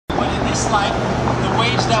this life, the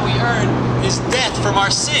wage that we earn is death from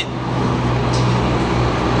our sin.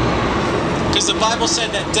 Because the Bible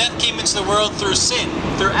said that death came into the world through sin,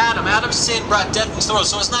 through Adam. Adam's sin brought death into the world.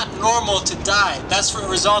 So it's not normal to die. That's a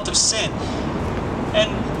result of sin.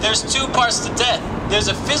 And there's two parts to death. There's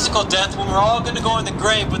a physical death when we're all going to go in the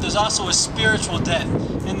grave, but there's also a spiritual death.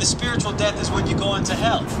 And the spiritual death is when you go into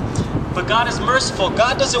hell. But God is merciful.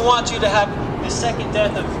 God doesn't want you to have the second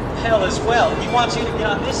death of hell as well. He wants you to get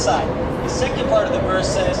on this side. The second part of the verse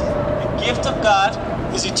says, the gift of God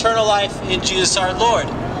is eternal life in Jesus our Lord.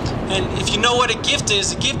 And if you know what a gift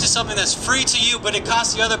is something that's free to you, but it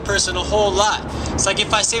costs the other person a whole lot. It's like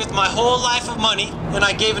if I saved my whole life of money and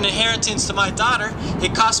I gave an inheritance to my daughter,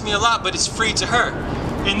 it cost me a lot, but it's free to her.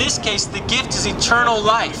 In this case, the gift is eternal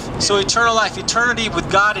life. So eternal life, eternity with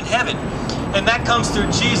God in heaven. And that comes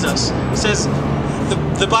through Jesus. It says,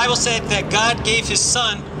 the Bible said that God gave His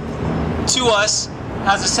Son to us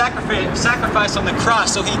as a sacrifice on the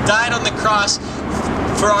cross. So He died on the cross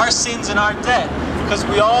for our sins and our debt. Because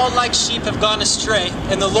we all, like sheep, have gone astray,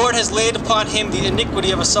 and the Lord has laid upon Him the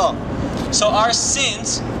iniquity of us all. So our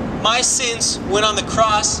sins, my sins, went on the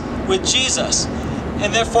cross with Jesus.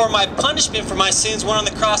 And therefore my punishment for my sins went on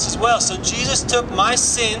the cross as well. So Jesus took my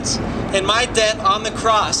sins and my death on the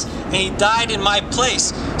cross, and He died in my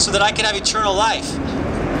place so that I could have eternal life.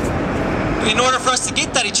 In order for us to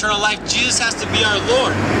get that eternal life, Jesus has to be our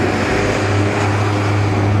Lord.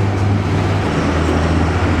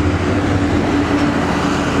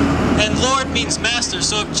 And Lord means master.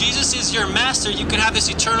 So if Jesus is your master, you can have this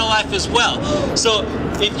eternal life as well. So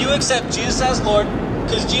if you accept Jesus as Lord,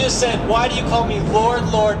 because Jesus said, why do you call me Lord,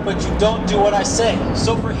 Lord, but you don't do what I say?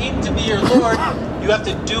 So for Him to be your Lord, you have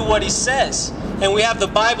to do what He says. And we have the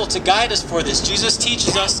Bible to guide us for this. Jesus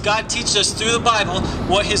teaches us, God teaches us through the Bible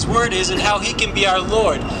what His Word is and how He can be our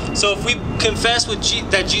Lord. So if we confess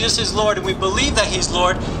that Jesus is Lord and we believe that He's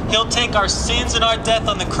Lord, He'll take our sins and our death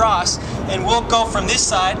on the cross, and we'll go from this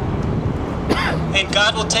side, and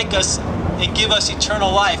God will take us and give us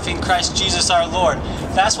eternal life in Christ Jesus our Lord.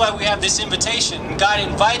 That's why we have this invitation. And God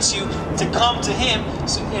invites you to come to Him,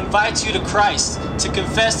 invites you to Christ, to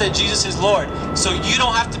confess that Jesus is Lord. So you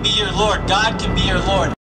don't have to be your Lord. God can be your Lord.